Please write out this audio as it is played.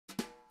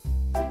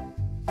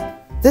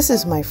This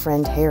is my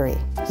friend Harry.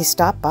 He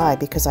stopped by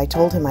because I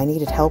told him I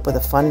needed help with a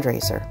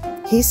fundraiser.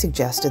 He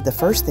suggested the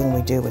first thing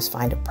we do was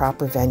find a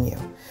proper venue.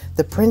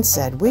 The prince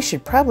said we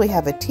should probably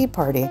have a tea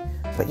party,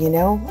 but you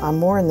know, I'm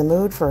more in the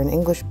mood for an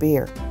English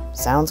beer.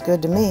 Sounds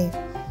good to me.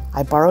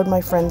 I borrowed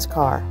my friend's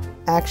car.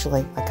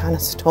 Actually, I kind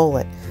of stole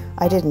it.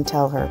 I didn't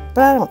tell her,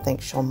 but I don't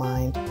think she'll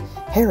mind.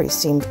 Harry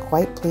seemed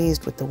quite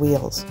pleased with the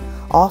wheels.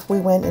 Off we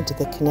went into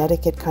the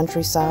Connecticut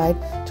countryside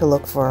to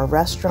look for a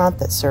restaurant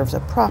that serves a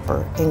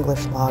proper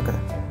English lager.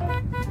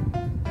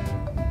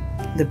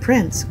 The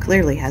prince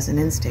clearly has an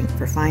instinct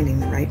for finding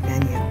the right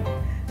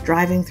venue.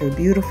 Driving through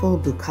beautiful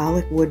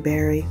bucolic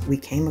Woodbury, we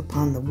came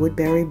upon the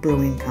Woodbury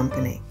Brewing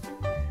Company.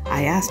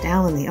 I asked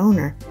Alan, the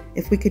owner,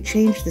 if we could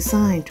change the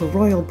sign to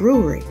Royal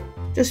Brewery,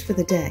 just for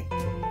the day.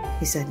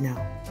 He said no.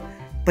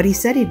 But he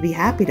said he'd be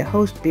happy to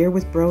host Beer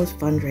with Bros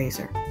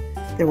fundraiser.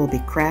 There will be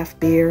craft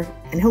beer,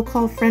 and he'll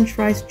call French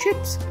fries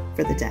chips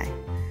for the day.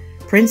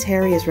 Prince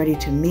Harry is ready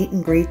to meet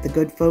and greet the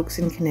good folks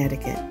in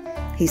Connecticut.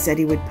 He said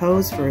he would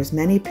pose for as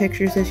many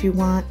pictures as you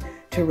want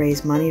to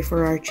raise money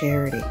for our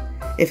charity.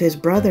 If his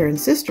brother and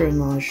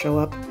sister-in-laws show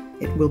up,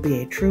 it will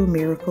be a true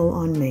miracle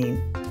on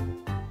Maine.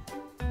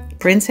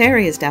 Prince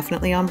Harry is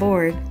definitely on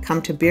board.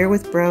 Come to Beer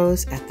with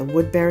Bros at the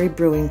Woodbury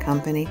Brewing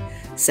Company,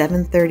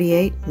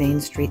 738 Main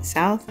Street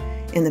South,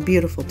 in the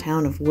beautiful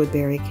town of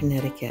Woodbury,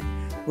 Connecticut.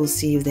 We'll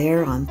see you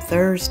there on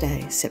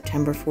Thursday,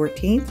 September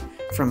 14th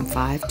from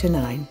 5 to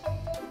 9.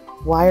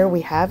 Why are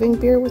we having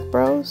Beer with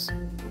Bros?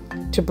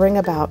 To bring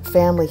about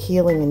family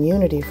healing and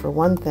unity for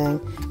one thing,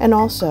 and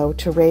also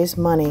to raise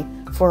money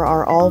for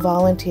our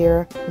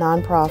all-volunteer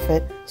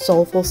nonprofit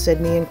Soulful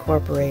Sydney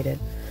Incorporated.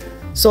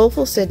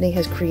 Soulful Sydney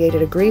has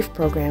created a grief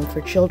program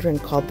for children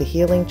called the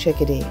Healing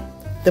Chickadee.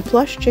 The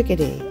plush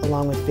chickadee,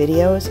 along with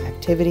videos,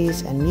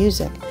 activities, and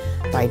music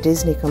by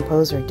Disney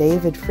composer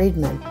David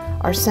Friedman,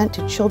 are sent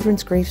to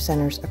children's grief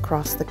centers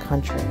across the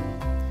country.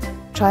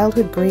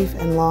 Childhood grief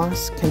and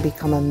loss can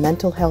become a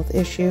mental health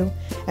issue,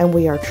 and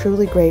we are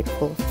truly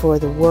grateful for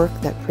the work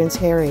that Prince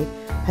Harry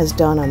has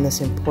done on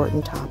this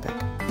important topic.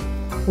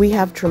 We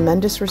have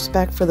tremendous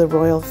respect for the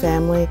royal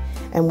family,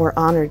 and we're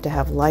honored to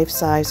have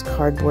life-size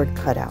cardboard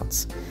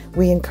cutouts.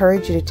 We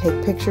encourage you to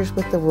take pictures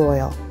with the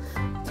royal.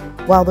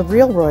 While the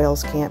real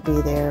royals can't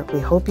be there, we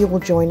hope you will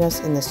join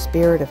us in the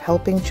spirit of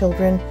helping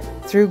children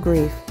through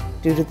grief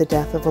due to the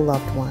death of a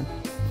loved one.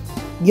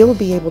 You'll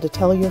be able to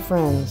tell your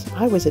friends,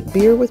 I was at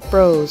Beer with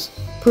Bros,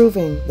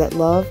 proving that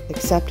love,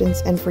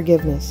 acceptance, and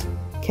forgiveness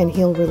can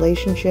heal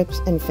relationships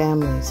and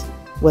families,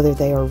 whether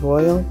they are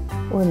royal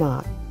or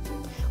not.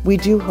 We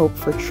do hope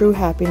for true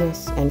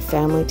happiness and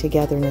family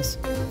togetherness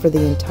for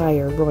the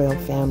entire royal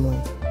family.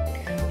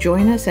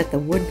 Join us at the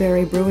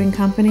Woodbury Brewing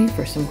Company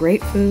for some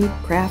great food,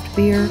 craft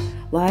beer,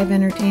 live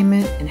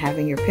entertainment, and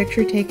having your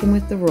picture taken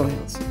with the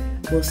royals.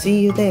 We'll see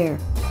you there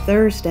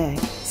Thursday,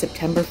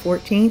 September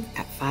 14th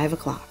at 5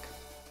 o'clock.